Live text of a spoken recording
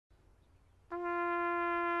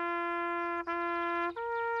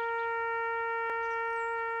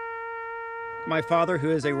My father,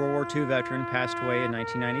 who is a World War II veteran, passed away in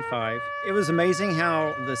 1995. It was amazing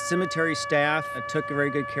how the cemetery staff took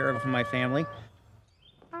very good care of my family.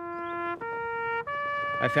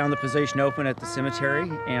 I found the position open at the cemetery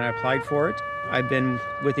and I applied for it. I've been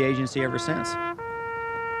with the agency ever since.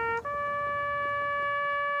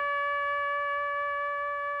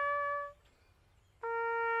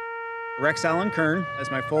 Rex Allen Kern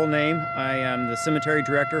is my full name. I am the cemetery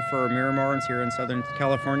director for Miramar here in Southern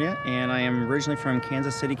California, and I am originally from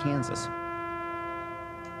Kansas City, Kansas.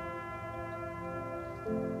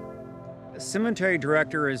 The cemetery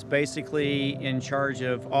director is basically in charge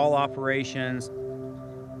of all operations.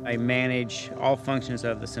 I manage all functions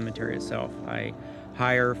of the cemetery itself. I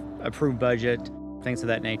hire, approve budget, things of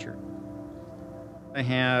that nature. I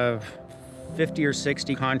have 50 or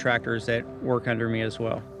 60 contractors that work under me as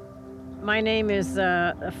well. My name is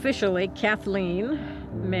officially Kathleen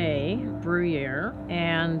May Bruyere,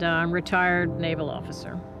 and I'm a retired naval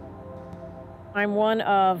officer. I'm one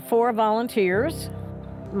of 4 volunteers.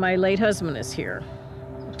 My late husband is here,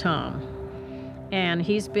 Tom, and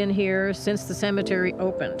he's been here since the cemetery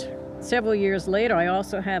opened. Several years later, I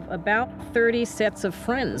also have about 30 sets of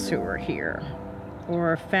friends who are here,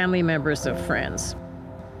 or family members of friends.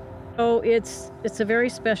 So it's a very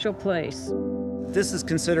special place. This is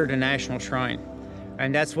considered a national shrine,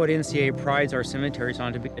 and that's what NCA prides our cemeteries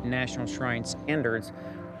on, to be at national shrine standards,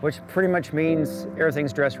 which pretty much means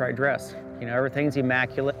everything's dress right dress. You know, everything's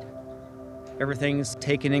immaculate. Everything's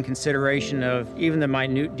taken in consideration of even the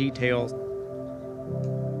minute details.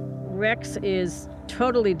 Rex is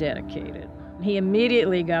totally dedicated. He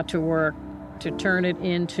immediately got to work to turn it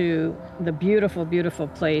into the beautiful, beautiful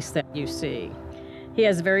place that you see. He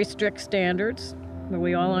has very strict standards.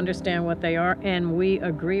 We all understand what they are, and we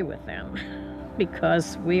agree with them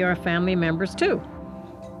because we are family members too.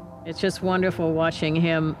 It's just wonderful watching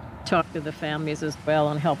him talk to the families as well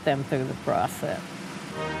and help them through the process.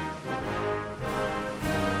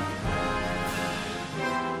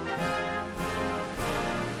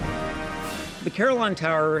 The Caroline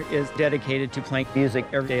Tower is dedicated to playing music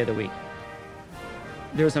every day of the week.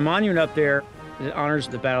 There's a monument up there that honors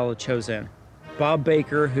the Battle of Chosin. Bob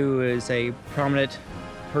Baker, who is a prominent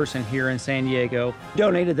person here in San Diego,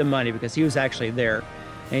 donated the money because he was actually there,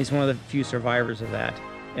 and he's one of the few survivors of that.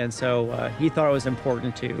 And so he thought it was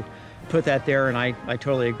important to put that there, and I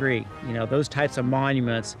totally agree. You know, those types of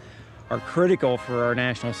monuments are critical for our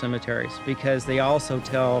national cemeteries because they also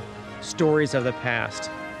tell stories of the past.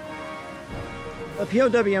 The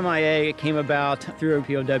POWMIA came about through a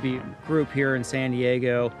POW group here in San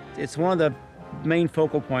Diego. It's one of the main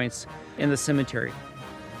focal points in the cemetery.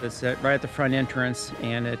 It's right at the front entrance,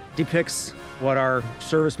 and it depicts what our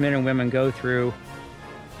servicemen and women go through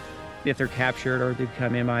if they're captured or they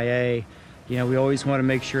become MIA. You know, we always want to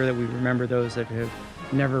make sure that we remember those that have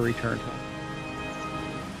never returned home.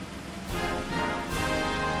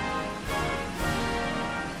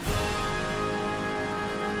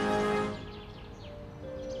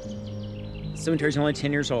 The cemetery's only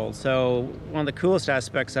 10 years old, so one of the coolest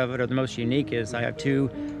aspects of it, or the most unique, is I have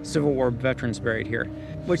 2 Civil War veterans buried here,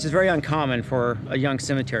 which is very uncommon for a young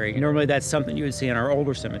cemetery. Normally that's something you would see in our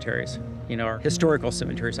older cemeteries, you know, our historical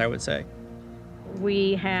cemeteries, I would say.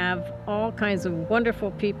 We have all kinds of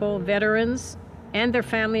wonderful people, veterans, and their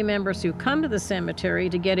family members who come to the cemetery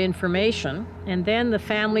to get information, and then the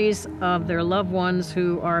families of their loved ones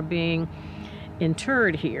who are being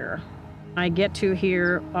interred here. I get to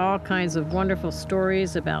hear all kinds of wonderful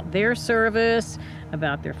stories about their service,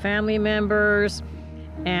 about their family members,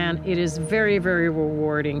 and it is very, very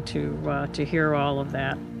rewarding to hear all of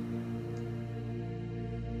that.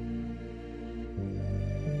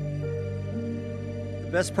 The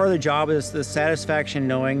best part of the job is the satisfaction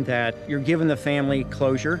knowing that you're giving the family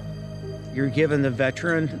closure, you're giving the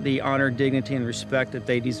veteran the honor, dignity, and respect that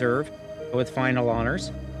they deserve with final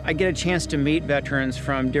honors. I get a chance to meet veterans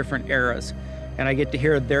from different eras, and I get to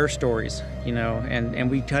hear their stories, you know, and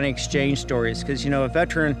we kind of exchange stories, because, you know, a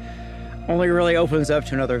veteran only really opens up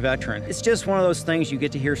to another veteran. It's just one of those things, you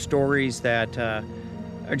get to hear stories that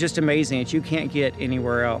are just amazing that you can't get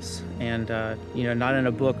anywhere else. And, you know, not in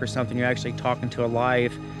a book or something, you're actually talking to a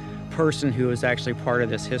live person who is actually part of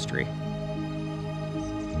this history.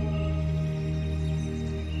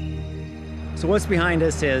 So what's behind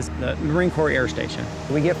us is the Marine Corps Air Station.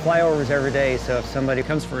 We get flyovers every day, so if somebody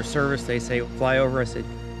comes for a service, they say, fly over. I said,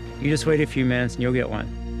 you just wait a few minutes and you'll get one.